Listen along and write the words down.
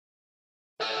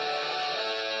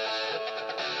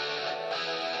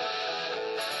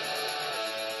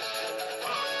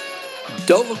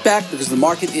Don't look back because the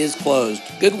market is closed.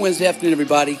 Good Wednesday afternoon,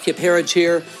 everybody. Kip Herriage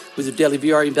here with your daily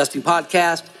VR investing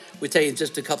podcast. We tell you in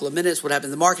just a couple of minutes what happened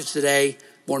in the markets today.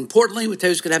 More importantly, we tell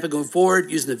you what's going to happen going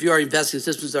forward using the VR investing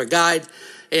system as our guide.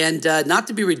 And not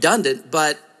to be redundant,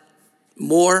 but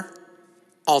more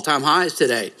all-time highs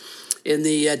today. In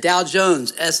the Dow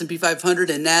Jones, S&P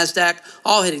 500, and NASDAQ,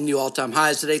 all hitting new all-time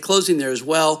highs today, closing there as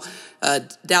well.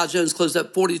 Dow Jones closed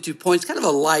up 42 points, kind of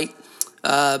a light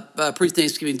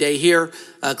pre-Thanksgiving day here,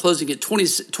 closing at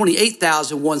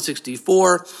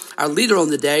 28,164. Our leader on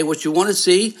the day, what you want to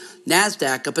see,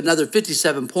 NASDAQ up another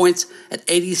 57 points at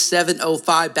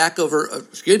 8705, back over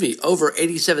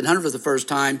 8,700 for the first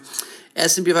time.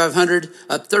 S&P 500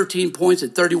 up 13 points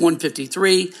at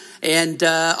 3153. And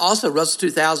also Russell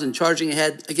 2000 charging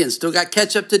ahead. Again, still got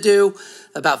catch up to do.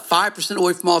 About 5%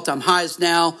 away from all-time highs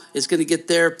now. It's going to get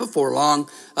there before long.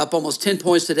 Up almost 10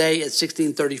 points today at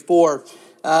 1634.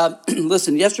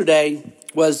 Listen, yesterday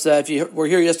was, if you were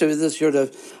here yesterday with us, you heard a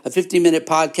 15-minute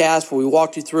podcast where we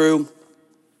walked you through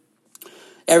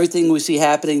everything we see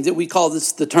happening. We call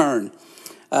this the turn.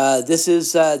 This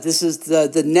is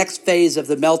the next phase of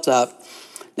the melt-up.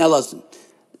 Now, listen,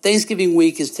 Thanksgiving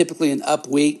week is typically an up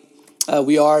week.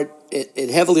 We are at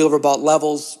heavily overbought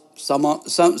levels.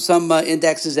 Some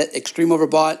indexes at extreme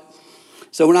overbought.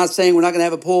 So we're not saying we're not going to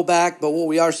have a pullback, but what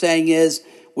we are saying is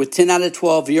with 10 out of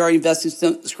 12 VR investing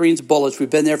screens bullish, we've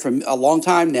been there for a long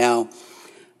time now,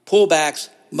 pullbacks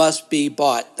must be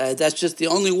bought. That's just the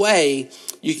only way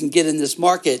you can get in this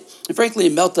market. And frankly,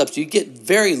 in melt-ups, you get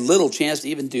very little chance to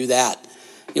even do that.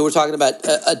 You know, we're talking about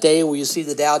a day where you see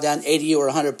the Dow down 80 or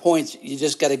 100 points. You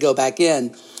just got to go back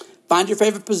in. Find your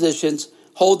favorite positions,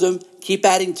 hold them, keep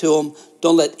adding to them.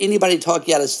 Don't let anybody talk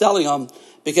you out of selling them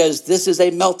because this is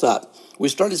a melt-up. We're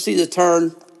starting to see the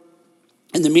turn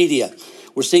in the media.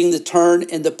 We're seeing the turn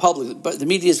in the public. But the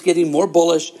media is getting more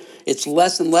bullish. It's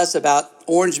less and less about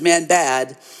orange man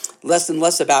bad, less and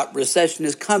less about recession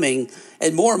is coming,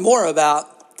 and more about,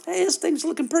 hey, this thing's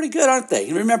looking pretty good, aren't they?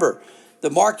 And remember, the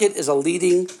market is a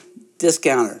leading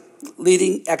discounter,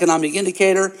 leading economic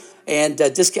indicator, and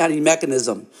discounting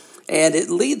mechanism. And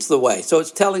it leads the way. So it's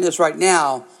telling us right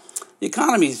now the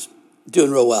economy's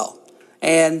doing real well.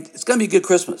 And it's going to be a good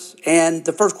Christmas. And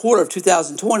the first quarter of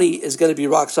 2020 is going to be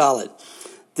rock solid.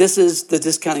 This is the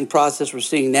discounting process we're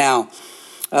seeing now.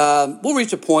 We'll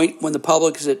reach a point when the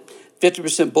public is at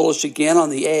 50% bullish again on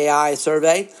the AAI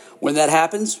survey. When that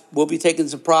happens, we'll be taking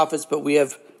some profits, but we're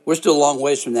still a long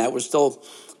ways from that. We're still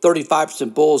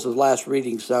 35% bulls of the last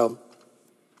reading.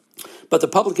 But the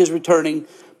public is returning,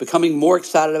 becoming more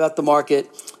excited about the market.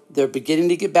 They're beginning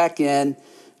to get back in.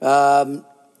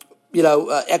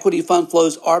 Equity fund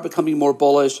flows are becoming more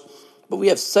bullish, but we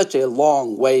have such a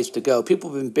long ways to go. People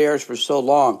have been bearish for so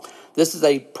long. This is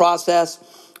a process.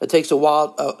 It takes a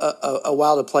while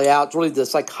to play out. It's really the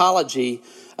psychology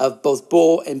of both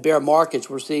bull and bear markets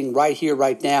we're seeing right here,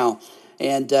 right now.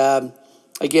 And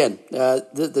again,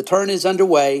 the turn is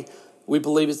underway. We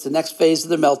believe it's the next phase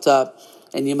of the melt-up,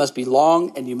 and you must be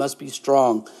long and you must be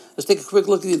strong. Let's take a quick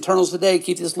look at the internals today.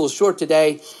 Keep this a little short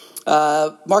today.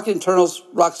 Market internals,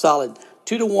 rock solid.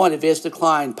 2-1 advanced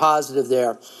decline, positive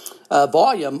there.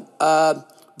 Volume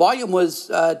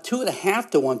was 2.5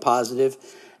 to 1 positive.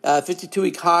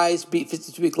 52-week highs beat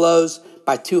 52-week lows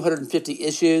by 250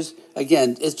 issues.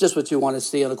 Again, it's just what you want to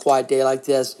see on a quiet day like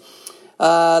this.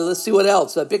 Let's see what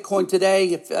else. Bitcoin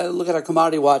today, if look at our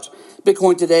commodity watch,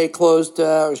 Bitcoin today closed,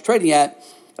 or is trading at,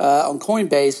 on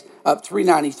Coinbase, up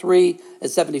 393 at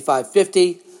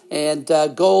 75.50. And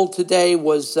gold today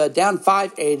was down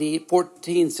 580,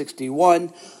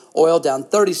 1461. Oil down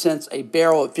 30 cents a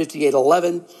barrel at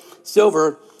 58.11.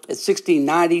 Silver at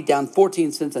 16.90, down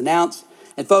 14 cents an ounce.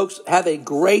 And folks, have a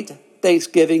great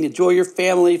Thanksgiving. Enjoy your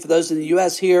family. For those in the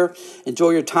U.S. here,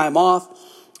 enjoy your time off.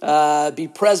 Be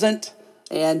present.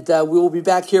 And we will be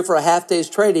back here for a half day's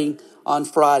trading on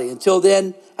Friday. Until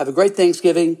then, have a great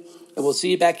Thanksgiving. And we'll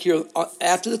see you back here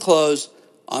after the close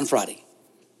on Friday.